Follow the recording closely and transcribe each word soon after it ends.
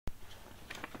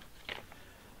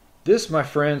This, my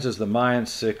friends, is the Mayan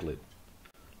cichlid.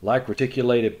 Like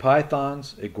reticulated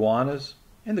pythons, iguanas,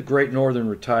 and the great northern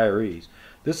retirees,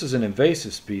 this is an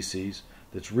invasive species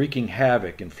that's wreaking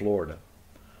havoc in Florida.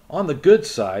 On the good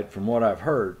side, from what I've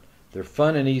heard, they're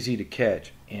fun and easy to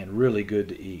catch and really good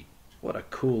to eat. What a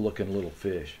cool looking little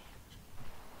fish.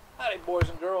 Howdy boys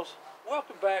and girls,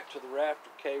 welcome back to the Rafter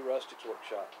K Rustics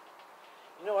Workshop.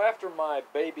 You know, after my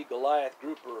baby Goliath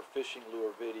grouper fishing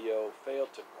lure video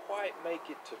failed to quite make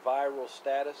it to viral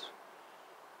status,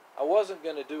 I wasn't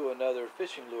going to do another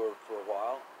fishing lure for a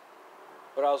while,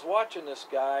 but I was watching this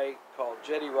guy called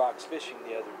Jetty Rocks Fishing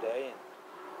the other day,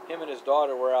 and him and his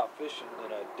daughter were out fishing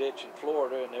in a ditch in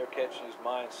Florida, and they're catching these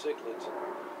Mayan cichlids.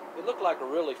 It looked like a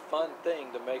really fun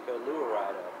thing to make a lure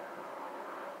out of.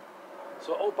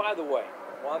 So, oh, by the way,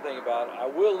 one thing about it, I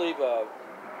will leave a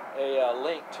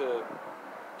link to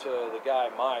the guy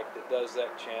Mike that does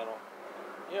that channel.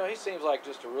 You know, he seems like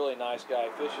just a really nice guy.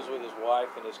 He fishes with his wife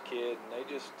and his kid, and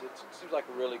it seems like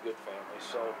a really good family.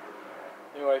 So,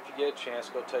 anyway, if you get a chance,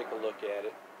 go take a look at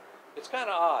it. It's kind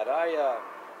of odd.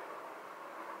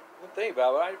 The thing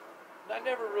about it, I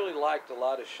never really liked a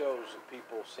lot of shows that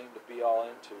people seem to be all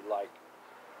into, like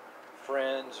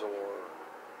Friends or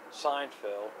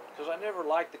Seinfeld, because I never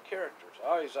liked the characters. I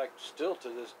always, still to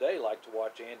this day, like to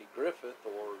watch Andy Griffith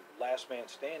or Last Man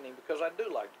Standing because I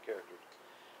do like the characters.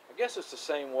 I guess it's the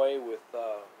same way with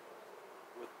the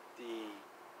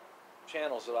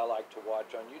channels that I like to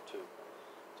watch on YouTube.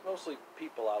 It's mostly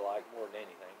people I like more than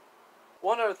anything.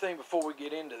 One other thing before we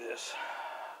get into this.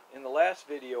 In the last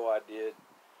video I did,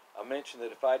 I mentioned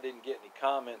that if I didn't get any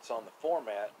comments on the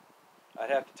format, I'd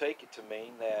have to take it to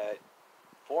mean that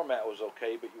format was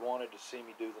okay, but you wanted to see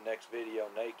me do the next video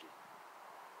naked.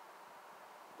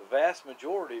 The vast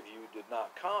majority of you did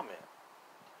not comment.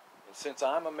 And since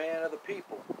I'm a man of the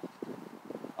people,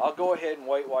 I'll go ahead and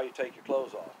wait while you take your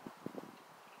clothes off.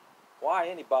 Why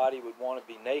anybody would want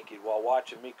to be naked while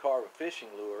watching me carve a fishing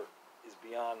lure is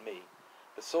beyond me.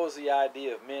 But so is the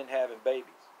idea of men having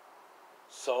babies.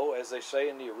 So, as they say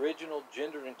in the original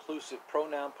gender-inclusive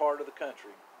pronoun part of the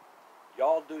country,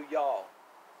 y'all do y'all.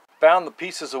 Found the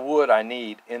pieces of wood I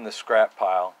need in the scrap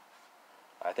pile.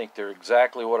 I think they're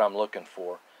exactly what I'm looking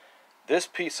for. This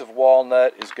piece of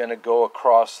walnut is going to go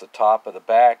across the top of the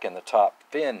back and the top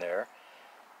fin there.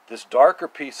 This darker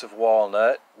piece of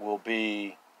walnut will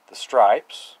be the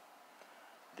stripes.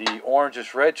 The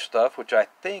orangish red stuff, which I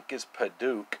think is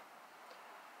Paduke,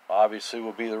 obviously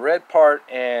will be the red part,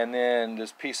 and then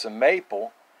this piece of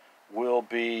maple will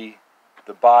be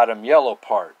the bottom yellow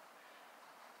part.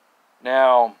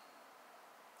 Now,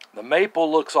 the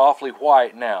maple looks awfully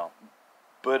white now,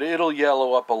 but it'll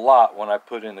yellow up a lot when I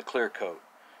put in the clear coat.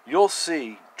 You'll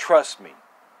see, trust me.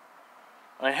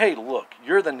 I mean, hey, look,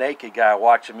 you're the naked guy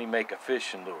watching me make a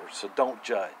fishing lure, so don't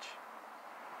judge.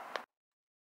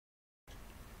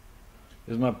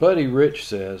 As my buddy Rich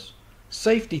says,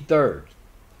 safety third.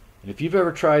 And if you've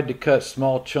ever tried to cut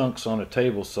small chunks on a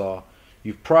table saw,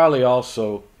 you've probably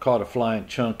also caught a flying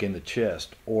chunk in the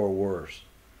chest, or worse.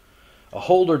 A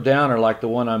holder downer like the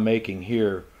one I'm making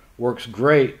here works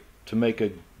great to make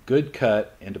a good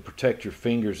cut and to protect your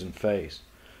fingers and face.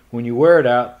 When you wear it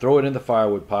out, throw it in the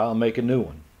firewood pile and make a new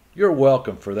one. You're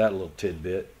welcome for that little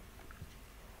tidbit.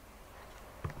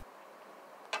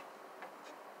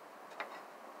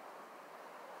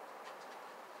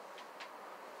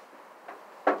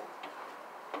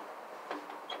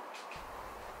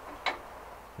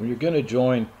 When you're going to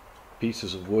join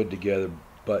pieces of wood together,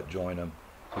 butt join them,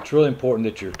 it's really important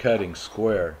that you're cutting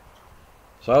square.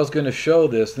 So I was going to show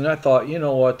this, and I thought, you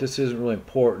know what, this isn't really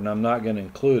important, I'm not going to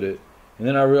include it. And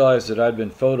then I realized that I'd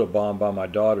been photobombed by my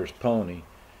daughter's pony,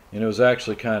 and it was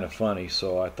actually kind of funny,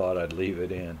 so I thought I'd leave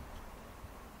it in.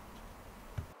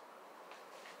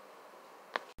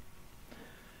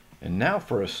 And now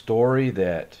for a story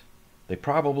that they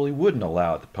probably wouldn't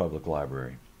allow at the public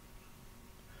library.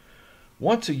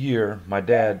 Once a year, my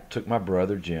dad took my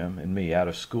brother Jim and me out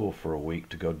of school for a week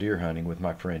to go deer hunting with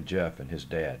my friend Jeff and his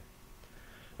dad.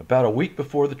 About a week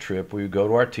before the trip, we would go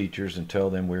to our teachers and tell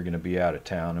them we were going to be out of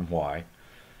town and why,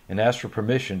 and ask for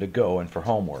permission to go and for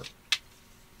homework.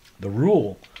 The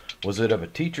rule was that if a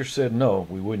teacher said no,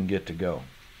 we wouldn't get to go.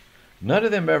 None of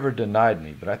them ever denied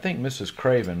me, but I think Mrs.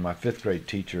 Craven, my 5th grade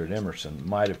teacher at Emerson,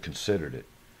 might have considered it.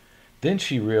 Then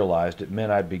she realized it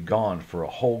meant I'd be gone for a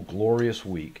whole glorious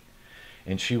week,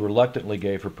 and she reluctantly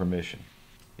gave her permission.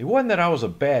 It wasn't that I was a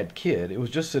bad kid, it was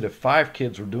just that if 5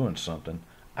 kids were doing something,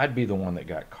 I'd be the one that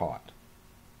got caught.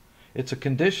 It's a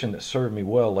condition that served me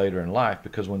well later in life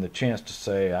because when the chance to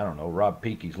say, I don't know, Rob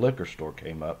Peaky's liquor store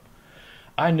came up,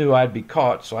 I knew I'd be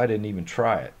caught, so I didn't even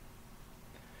try it.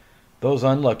 Those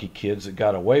unlucky kids that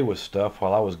got away with stuff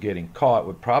while I was getting caught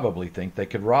would probably think they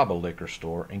could rob a liquor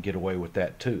store and get away with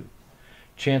that too.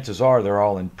 Chances are they're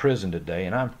all in prison today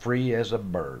and I'm free as a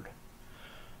bird.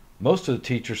 Most of the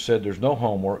teachers said there's no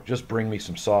homework, just bring me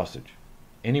some sausage.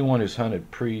 Anyone who's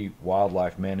hunted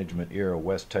pre-wildlife management era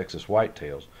West Texas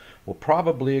whitetails will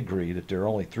probably agree that there are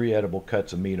only 3 edible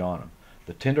cuts of meat on them: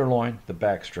 the tenderloin, the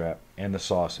backstrap, and the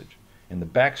sausage. And the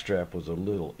backstrap was a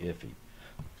little iffy.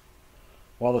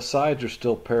 While the sides are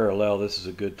still parallel, this is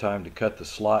a good time to cut the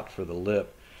slot for the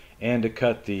lip and to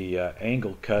cut the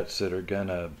angle cuts that are going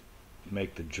to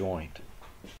make the joint.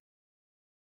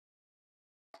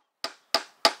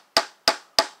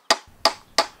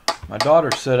 My daughter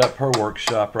set up her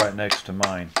workshop right next to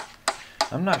mine.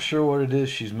 I'm not sure what it is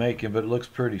she's making, but it looks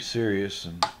pretty serious,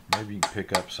 and maybe you can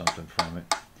pick up something from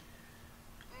it.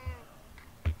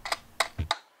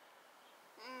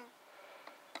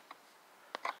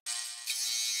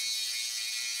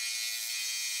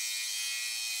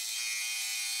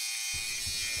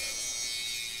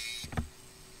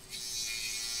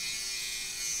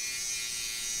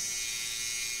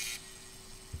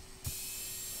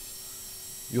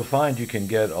 You'll find you can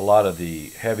get a lot of the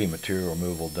heavy material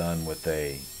removal done with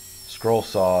a scroll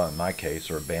saw, in my case,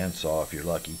 or a band saw if you're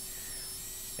lucky,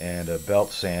 and a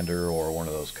belt sander or one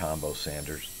of those combo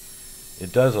sanders.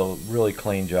 It does a really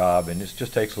clean job, and it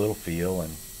just takes a little feel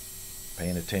and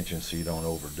paying attention so you don't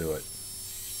overdo it.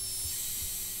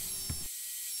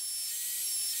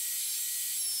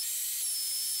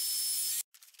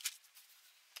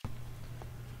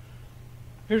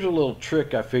 Here's a little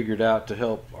trick I figured out to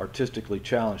help artistically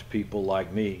challenged people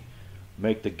like me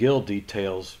make the gill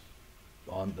details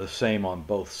the same on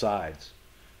both sides.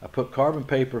 I put carbon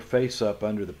paper face up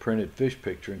under the printed fish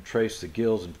picture and trace the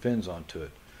gills and fins onto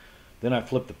it. Then I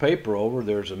flip the paper over.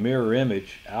 There's a mirror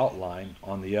image outline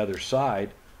on the other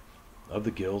side of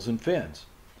the gills and fins,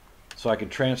 so I can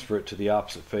transfer it to the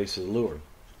opposite face of the lure.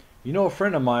 You know, a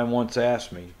friend of mine once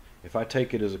asked me if I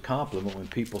take it as a compliment when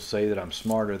people say that I'm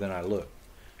smarter than I look.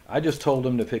 I just told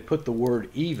him that if they put the word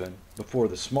even before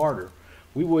the smarter,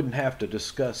 we wouldn't have to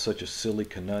discuss such a silly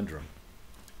conundrum.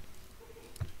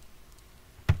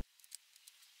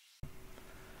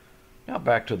 Now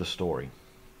back to the story.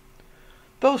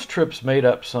 Those trips made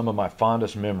up some of my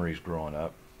fondest memories growing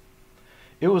up.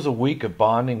 It was a week of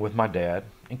bonding with my dad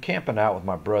and camping out with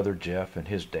my brother Jeff and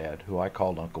his dad, who I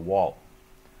called Uncle Walt.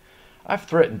 I've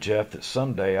threatened Jeff that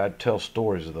someday I'd tell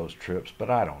stories of those trips, but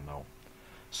I don't know.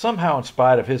 Somehow, in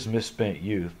spite of his misspent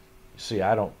youth, see,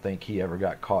 I don't think he ever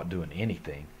got caught doing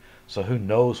anything, so who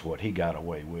knows what he got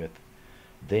away with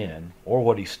then, or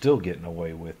what he's still getting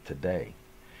away with today.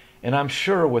 And I'm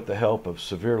sure with the help of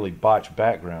severely botched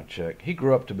background check, he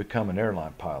grew up to become an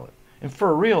airline pilot. And for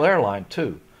a real airline,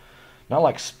 too. Not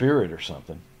like Spirit or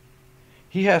something.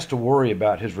 He has to worry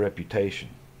about his reputation.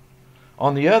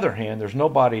 On the other hand, there's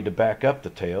nobody to back up the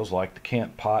tales like the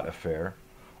Kent Pot affair,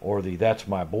 or the That's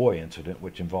My Boy incident,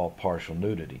 which involved partial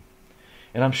nudity.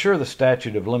 And I'm sure the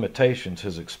statute of limitations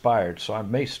has expired, so I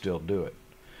may still do it.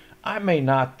 I may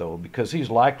not, though, because he's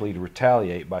likely to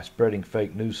retaliate by spreading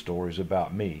fake news stories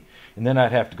about me, and then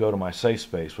I'd have to go to my safe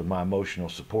space with my emotional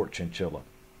support chinchilla.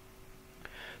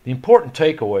 The important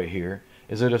takeaway here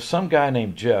is that if some guy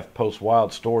named Jeff posts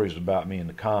wild stories about me in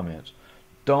the comments,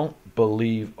 don't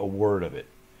believe a word of it.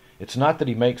 It's not that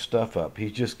he makes stuff up.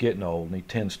 He's just getting old and he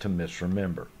tends to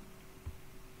misremember.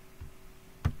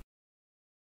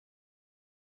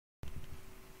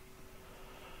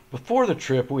 Before the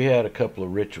trip, we had a couple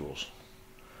of rituals.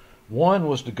 One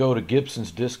was to go to Gibson's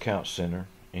Discount Center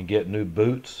and get new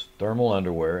boots, thermal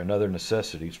underwear, and other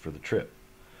necessities for the trip.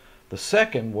 The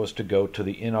second was to go to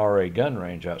the NRA gun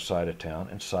range outside of town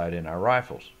and sight in our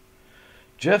rifles.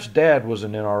 Jeff's dad was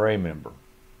an NRA member.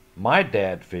 My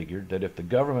dad figured that if the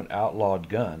government outlawed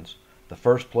guns, the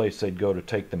first place they'd go to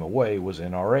take them away was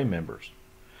NRA members.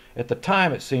 At the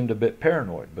time it seemed a bit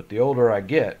paranoid, but the older I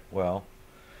get, well,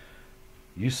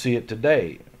 you see it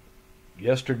today.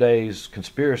 Yesterday's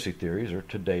conspiracy theories are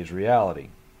today's reality,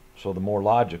 so the more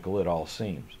logical it all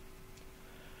seems.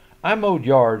 I mowed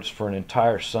yards for an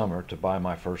entire summer to buy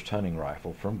my first hunting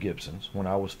rifle from Gibson's when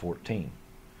I was 14.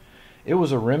 It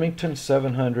was a Remington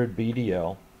 700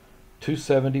 BDL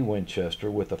 270 Winchester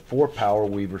with a 4-power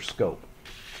Weaver scope.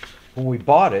 When we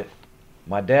bought it,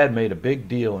 my dad made a big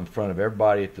deal in front of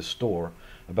everybody at the store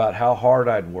about how hard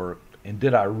I'd worked and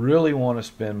did I really want to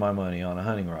spend my money on a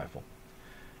hunting rifle.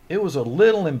 It was a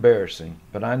little embarrassing,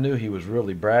 but I knew he was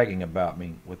really bragging about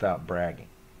me without bragging.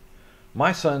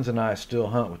 My sons and I still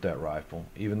hunt with that rifle,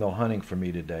 even though hunting for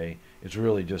me today is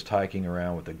really just hiking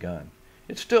around with a gun.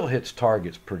 It still hits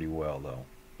targets pretty well, though.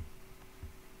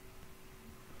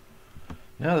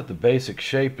 Now that the basic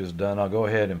shape is done, I'll go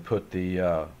ahead and put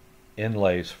the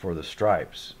inlays for the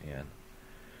stripes in.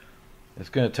 It's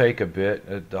going to take a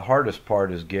bit. The hardest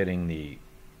part is getting the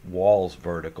walls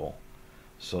vertical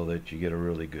so that you get a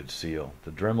really good seal.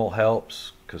 The Dremel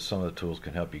helps because some of the tools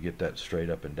can help you get that straight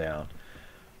up and down.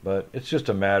 But it's just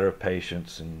a matter of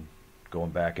patience and going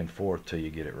back and forth till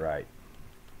you get it right.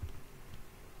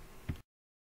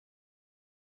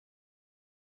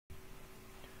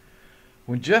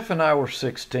 When Jeff and I were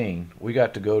 16, we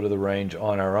got to go to the range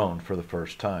on our own for the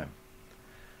first time.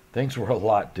 Things were a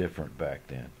lot different back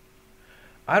then.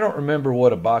 I don't remember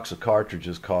what a box of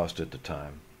cartridges cost at the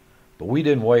time, but we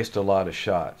didn't waste a lot of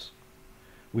shots.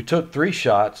 We took 3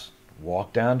 shots,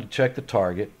 walked down to check the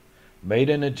target, made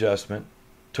an adjustment,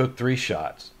 took 3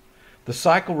 shots. The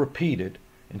cycle repeated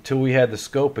until we had the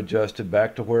scope adjusted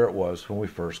back to where it was when we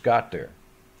first got there.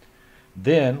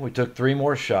 Then we took 3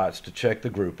 more shots to check the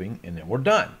grouping, and then we're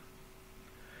done.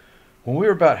 When we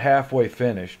were about halfway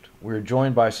finished, we were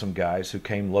joined by some guys who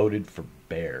came loaded for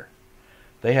bear.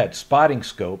 They had spotting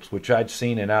scopes, which I'd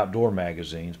seen in outdoor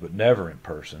magazines, but never in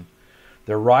person.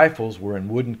 Their rifles were in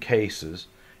wooden cases,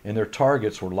 and their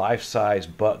targets were life-size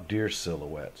buck deer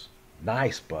silhouettes.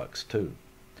 Nice bucks, too.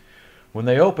 When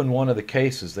they opened one of the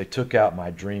cases, they took out my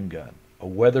dream gun, a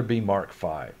Weatherby Mark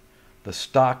V. The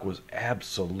stock was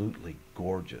absolutely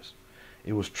gorgeous.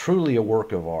 It was truly a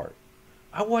work of art.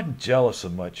 I wasn't jealous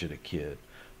of much as a kid,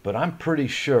 but I'm pretty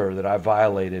sure that I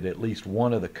violated at least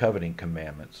one of the coveting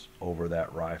commandments over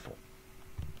that rifle.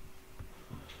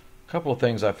 A couple of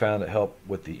things I found that help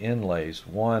with the inlays.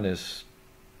 One is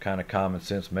kind of common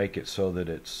sense, make it so that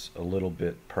it's a little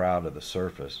bit proud of the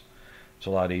surface. It's a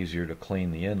lot easier to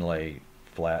clean the inlay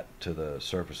flat to the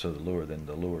surface of the lure than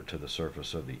the lure to the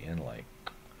surface of the inlay.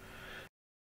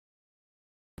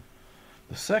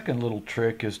 The second little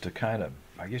trick is to kind of,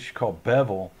 I guess you call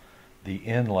bevel the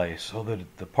inlay so that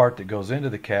the part that goes into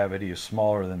the cavity is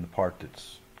smaller than the part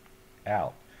that's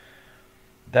out.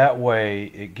 That way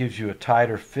it gives you a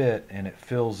tighter fit and it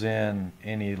fills in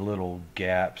any little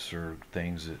gaps or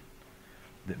things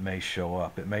that may show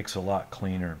up. It makes a lot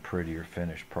cleaner and prettier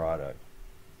finished product.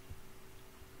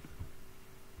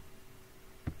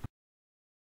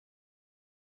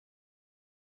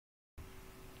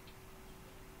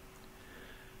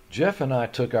 Jeff and I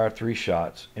took our 3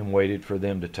 shots and waited for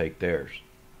them to take theirs.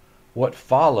 What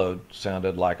followed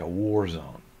sounded like a war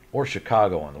zone, or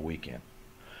Chicago on the weekend.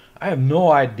 I have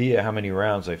no idea how many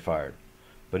rounds they fired,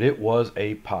 but it was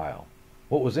a pile.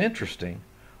 What was interesting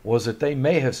was that they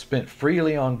may have spent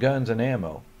freely on guns and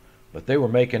ammo, but they were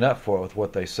making up for it with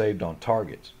what they saved on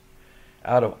targets.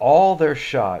 Out of all their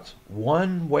shots,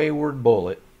 one wayward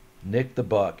bullet nicked the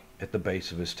buck at the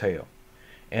base of his tail,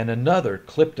 and another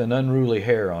clipped an unruly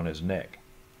hair on his neck.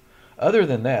 Other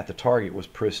than that, the target was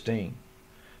pristine.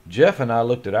 Jeff and I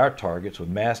looked at our targets with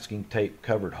masking tape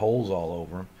covered holes all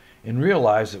over them and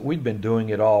realized that we'd been doing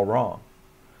it all wrong.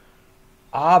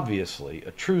 Obviously,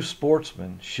 a true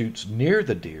sportsman shoots near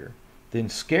the deer, then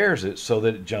scares it so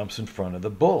that it jumps in front of the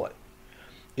bullet.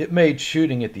 It made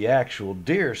shooting at the actual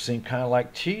deer seem kind of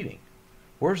like cheating.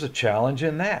 Where's the challenge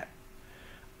in that?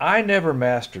 I never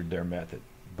mastered their method,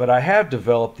 but I have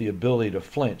developed the ability to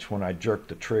flinch when I jerk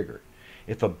the trigger.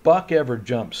 If a buck ever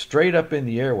jumps straight up in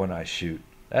the air when I shoot,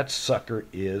 that sucker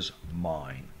is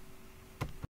mine.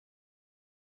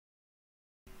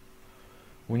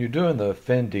 When you're doing the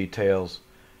fin details,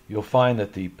 you'll find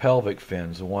that the pelvic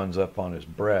fins, the ones up on his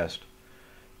breast,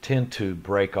 tend to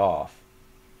break off.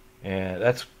 And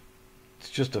it's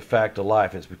just a fact of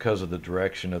life. It's because of the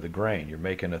direction of the grain. You're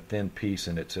making a thin piece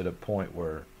and it's at a point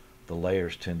where the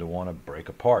layers tend to want to break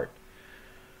apart.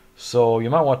 So you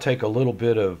might want to take a little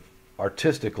bit of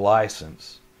artistic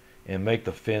license and make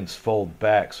the fins fold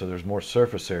back so there's more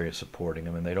surface area supporting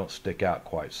them and they don't stick out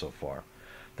quite so far.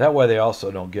 That way they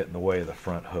also don't get in the way of the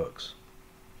front hooks.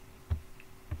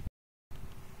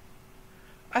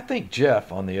 I think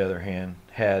Jeff, on the other hand,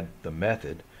 had the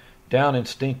method down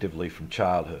instinctively from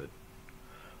childhood.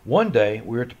 One day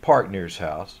we were at the park near his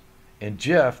house and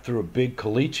Jeff threw a big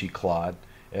caliche clod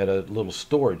at a little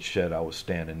storage shed I was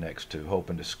standing next to,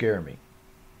 hoping to scare me.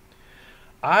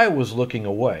 I was looking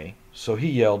away, so he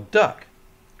yelled, "Duck!"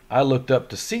 I looked up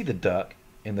to see the duck,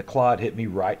 and the clod hit me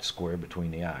right square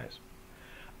between the eyes.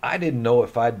 I didn't know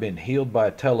if I'd been healed by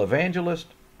a televangelist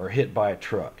or hit by a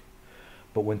truck.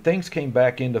 But when things came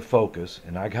back into focus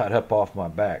and I got up off my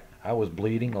back, I was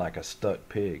bleeding like a stuck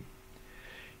pig.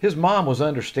 His mom was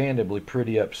understandably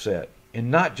pretty upset, and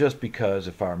not just because,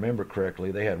 if I remember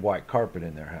correctly, they had white carpet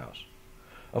in their house.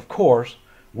 Of course,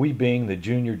 we being the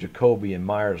junior Jacoby and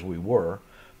Myers we were,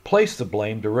 placed the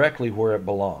blame directly where it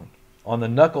belonged. on the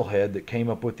knucklehead that came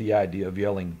up with the idea of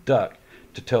yelling duck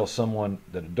to tell someone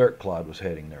that a dirt clod was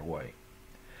heading their way.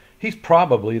 He's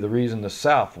probably the reason the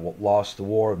South lost the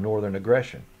War of Northern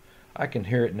Aggression. I can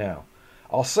hear it now.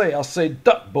 I'll say,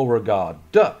 duck, Beauregard,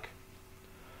 duck.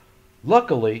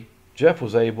 Luckily, Jeff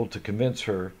was able to convince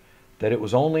her that it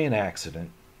was only an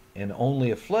accident and only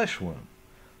a flesh wound,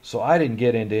 so I didn't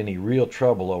get into any real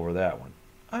trouble over that one.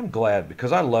 I'm glad,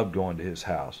 because I loved going to his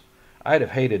house. I'd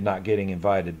have hated not getting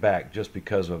invited back just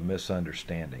because of a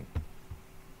misunderstanding.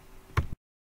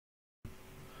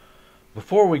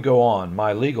 Before we go on,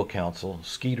 my legal counsel,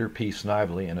 Skeeter P.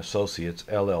 Snively and Associates,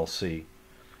 LLC,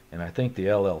 and I think the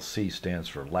LLC stands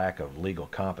for lack of legal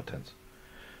competence,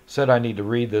 said I need to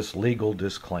read this legal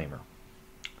disclaimer.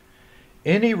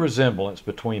 Any resemblance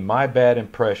between my bad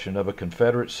impression of a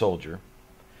Confederate soldier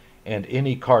and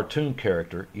any cartoon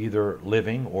character, either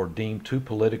living or deemed too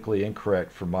politically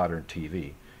incorrect for modern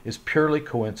TV, is purely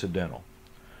coincidental.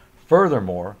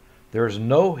 Furthermore, there is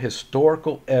no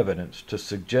historical evidence to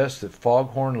suggest that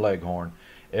Foghorn Leghorn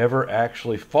ever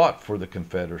actually fought for the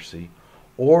Confederacy,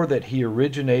 or that he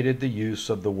originated the use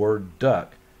of the word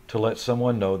duck to let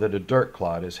someone know that a dirt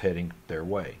clod is heading their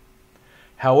way.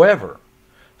 However,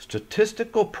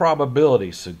 statistical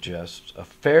probability suggests a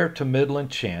fair to middling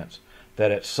chance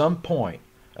that at some point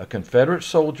a Confederate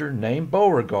soldier named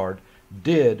Beauregard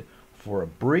did, for a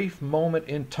brief moment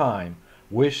in time,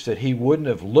 wish that he wouldn't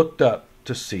have looked up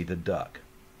to see the duck.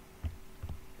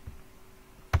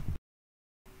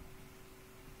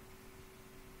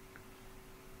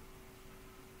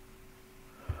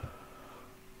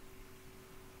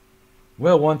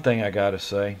 Well, one thing I gotta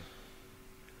say,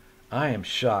 I am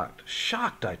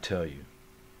shocked I tell you,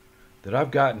 that I've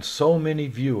gotten so many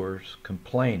viewers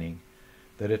complaining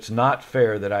that it's not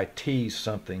fair that I tease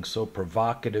something so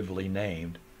provocatively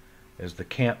named as the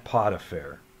Camp Pot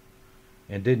affair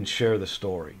and didn't share the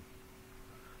story.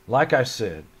 Like I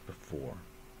said before,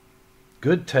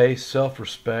 good taste,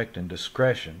 self-respect, and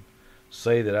discretion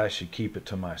say that I should keep it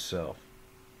to myself.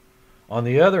 On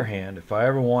the other hand, if I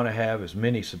ever want to have as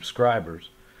many subscribers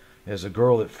as a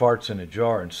girl that farts in a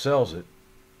jar and sells it,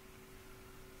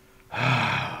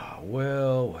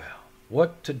 well,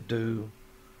 what to do.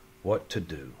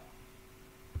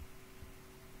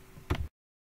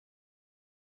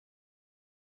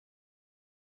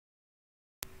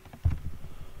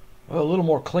 Well, a little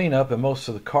more cleanup and most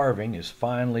of the carving is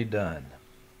finally done.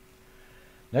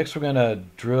 Next we're going to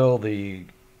drill the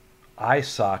eye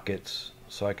sockets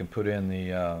so I can put in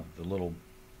the little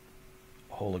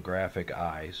holographic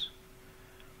eyes.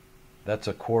 That's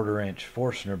a 1/4 inch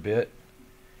Forstner bit.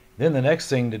 Then the next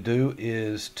thing to do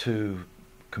is to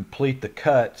complete the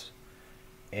cuts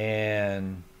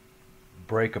and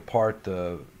break apart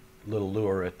the little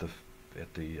lure at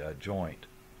the joint.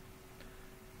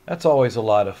 That's always a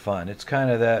lot of fun. It's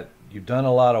kind of that you've done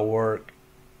a lot of work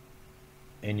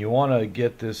and you want to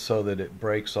get this so that it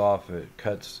breaks off, it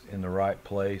cuts in the right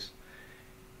place,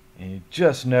 and you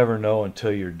just never know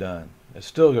until you're done. It's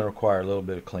still going to require a little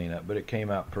bit of cleanup, but it came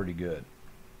out pretty good.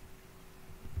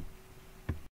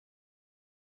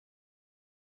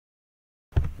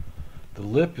 The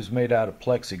lip is made out of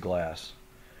plexiglass.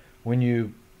 When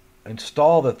you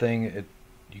install the thing,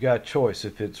 you got a choice.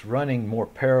 If it's running more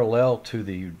parallel to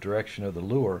the direction of the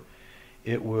lure,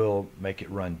 it will make it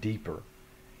run deeper.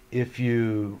 If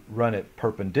you run it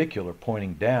perpendicular,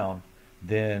 pointing down,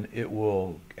 then it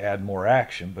will add more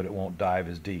action, but it won't dive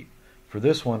as deep. For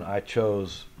this one, I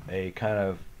chose a kind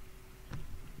of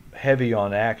heavy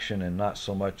on action and not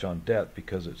so much on depth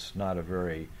because it's not a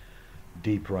very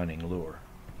deep running lure.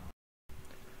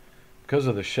 Because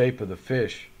of the shape of the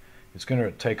fish, it's going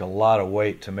to take a lot of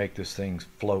weight to make this thing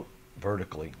float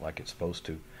vertically like it's supposed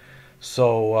to.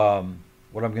 So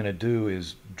what I'm going to do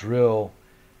is drill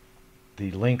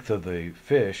the length of the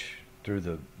fish through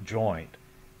the joint,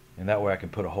 and that way I can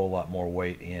put a whole lot more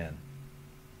weight in.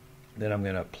 Then I'm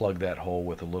going to plug that hole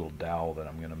with a little dowel that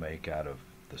I'm going to make out of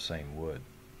the same wood.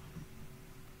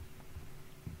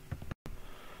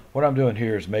 What I'm doing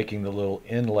here is making the little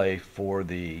inlay for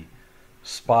the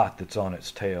spot that's on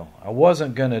its tail. I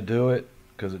wasn't going to do it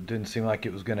because it didn't seem like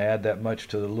it was going to add that much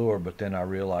to the lure, but then I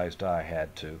realized I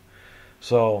had to.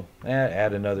 So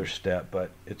add another step, but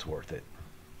it's worth it.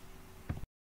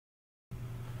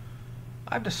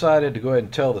 I've decided to go ahead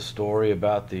and tell the story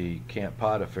about the Camp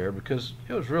Pot affair because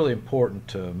it was really important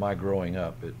to my growing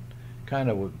up. It kind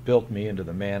of built me into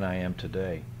the man I am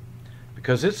today,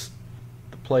 because it's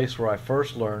the place where I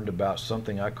first learned about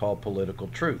something I call political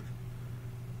truth,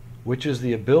 which is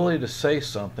the ability to say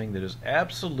something that is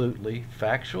absolutely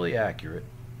factually accurate,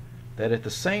 that at the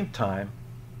same time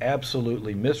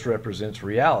absolutely misrepresents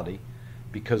reality,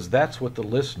 because that's what the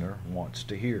listener wants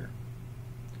to hear.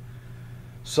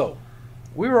 So,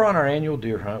 we were on our annual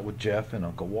deer hunt with Jeff and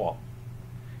Uncle Walt.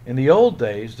 In the old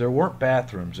days, there weren't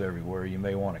bathrooms everywhere you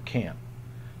may want to camp,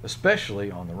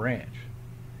 especially on the ranch.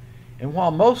 And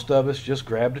while most of us just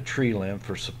grabbed a tree limb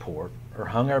for support or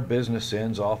hung our business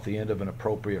ends off the end of an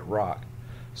appropriate rock,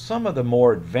 some of the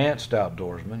more advanced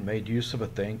outdoorsmen made use of a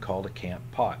thing called a camp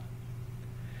pot.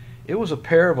 It was a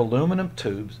pair of aluminum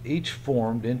tubes, each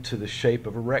formed into the shape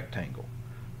of a rectangle.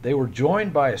 They were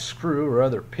joined by a screw or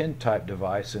other pin-type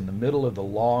device in the middle of the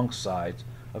long sides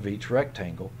of each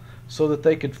rectangle so that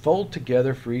they could fold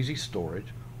together for easy storage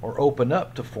or open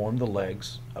up to form the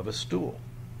legs of a stool.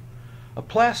 A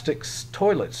plastic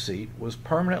toilet seat was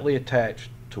permanently attached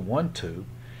to one tube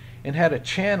and had a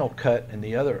channel cut in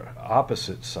the other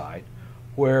opposite side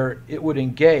where it would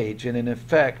engage and in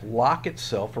effect lock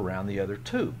itself around the other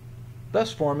tube,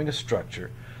 thus forming a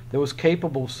structure that was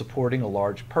capable of supporting a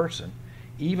large person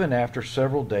even after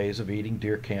several days of eating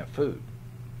deer camp food.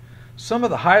 Some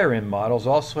of the higher-end models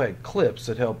also had clips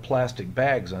that held plastic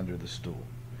bags under the stool,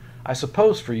 I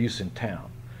suppose for use in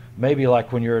town, maybe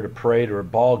like when you're at a parade or a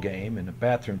ball game and a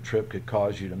bathroom trip could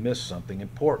cause you to miss something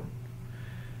important.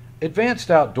 Advanced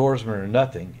outdoorsmen are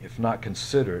nothing if not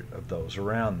considerate of those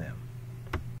around them.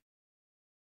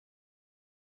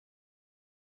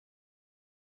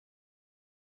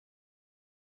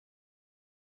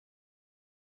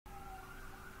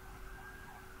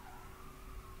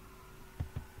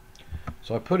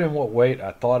 So I put in what weight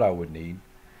I thought I would need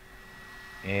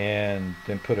and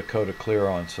then put a coat of clear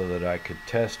on so that I could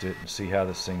test it and see how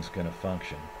this thing's going to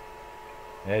function.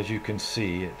 As you can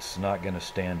see, it's not going to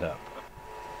stand up.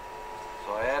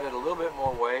 So I added a little bit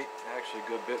more weight, actually a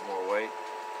good bit more weight.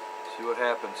 See what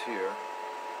happens here.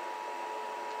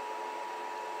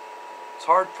 It's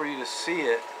hard for you to see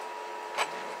it.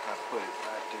 I put it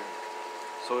right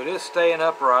there. So it is staying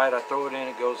upright. I throw it in,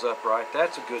 it goes upright.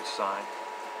 That's a good sign.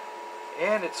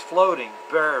 And it's floating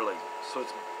barely, so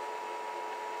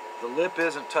the lip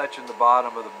isn't touching the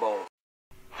bottom of the bolt.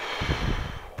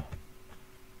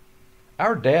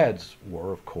 Our dads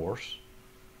were, of course,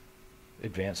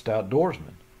 advanced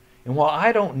outdoorsmen. And while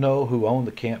I don't know who owned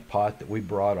the camp pot that we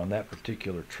brought on that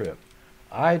particular trip,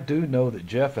 I do know that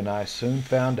Jeff and I soon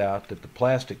found out that the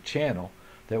plastic channel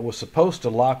that was supposed to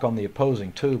lock on the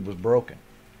opposing tube was broken.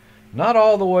 Not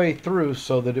all the way through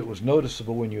so that it was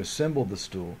noticeable when you assembled the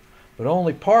stool, but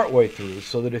only part way through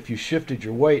so that if you shifted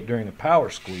your weight during a power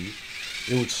squeeze,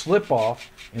 it would slip off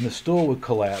and the stool would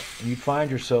collapse and you'd find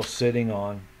yourself sitting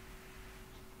on,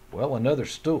 well, another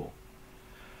stool.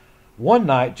 One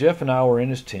night, Jeff and I were in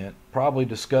his tent, probably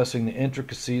discussing the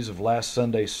intricacies of last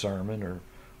Sunday's sermon or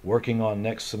working on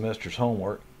next semester's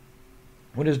homework,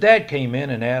 when his dad came in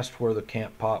and asked where the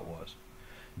camp pot was.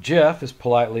 Jeff, as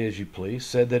politely as you please,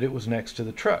 said that it was next to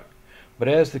the truck, but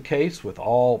as the case with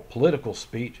all political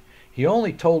speech, he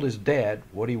only told his dad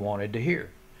what he wanted to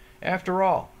hear. After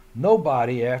all,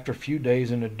 nobody after a few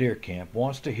days in a deer camp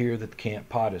wants to hear that the camp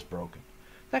pot is broken.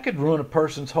 That could ruin a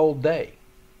person's whole day.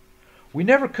 We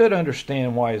never could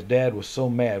understand why his dad was so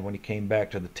mad when he came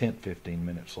back to the tent 15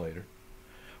 minutes later.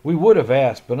 We would have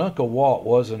asked, but Uncle Walt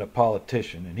wasn't a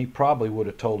politician, and he probably would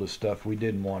have told us stuff we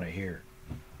didn't want to hear.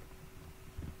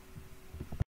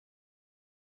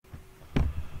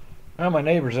 Well, my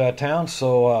neighbor's out of town,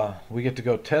 so we get to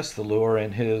go test the lure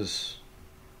in his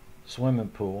swimming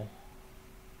pool.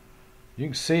 You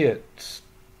can see it's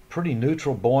pretty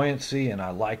neutral buoyancy, and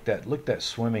I like that. Look at that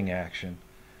swimming action.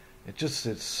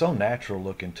 It's so natural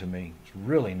looking to me. It's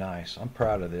really nice. I'm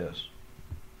proud of this.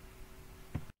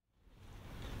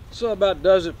 So about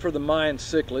does it for the Mayan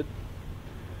Cichlid.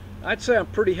 I'd say I'm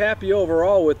pretty happy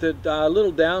overall with it. A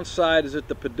little downside is that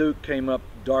the Padauk came up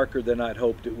darker than I'd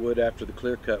hoped it would after the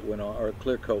clear coat went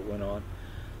on.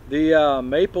 The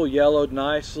maple yellowed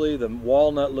nicely. The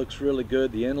walnut looks really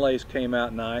good. The inlays came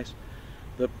out nice.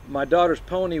 My daughter's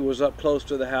pony was up close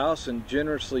to the house and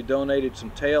generously donated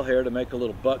some tail hair to make a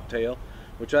little bucktail,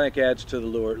 which I think adds to the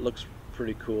lure. It looks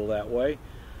pretty cool that way.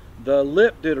 The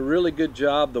lip did a really good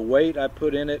job. The weight I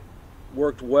put in it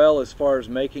worked well as far as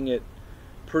making it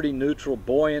pretty neutral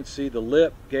buoyancy. The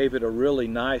lip gave it a really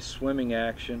nice swimming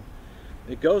action.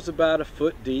 It goes about a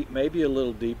foot deep, maybe a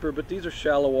little deeper, but these are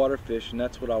shallow water fish and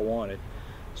that's what I wanted.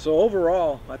 So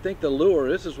overall, I think the lure,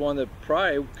 this is one that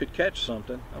probably could catch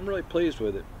something. I'm really pleased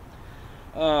with it.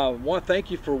 I want to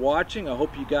thank you for watching. I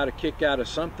hope you got a kick out of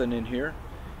something in here.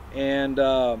 And,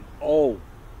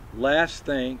 last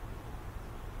thing,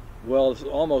 well, it's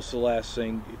almost the last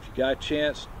thing. If you got a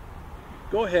chance,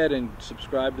 go ahead and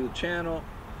subscribe to the channel.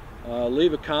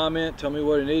 Leave a comment. Tell me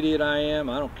what an idiot I am.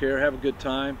 I don't care. Have a good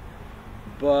time.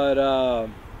 But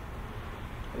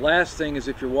last thing is,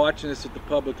 if you're watching this at the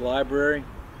public library,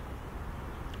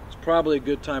 it's probably a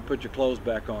good time to put your clothes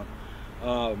back on.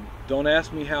 Don't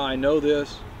ask me how I know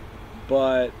this,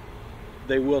 but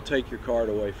they will take your card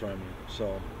away from you.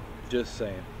 So, just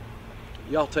saying.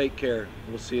 Y'all take care.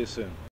 We'll see you soon.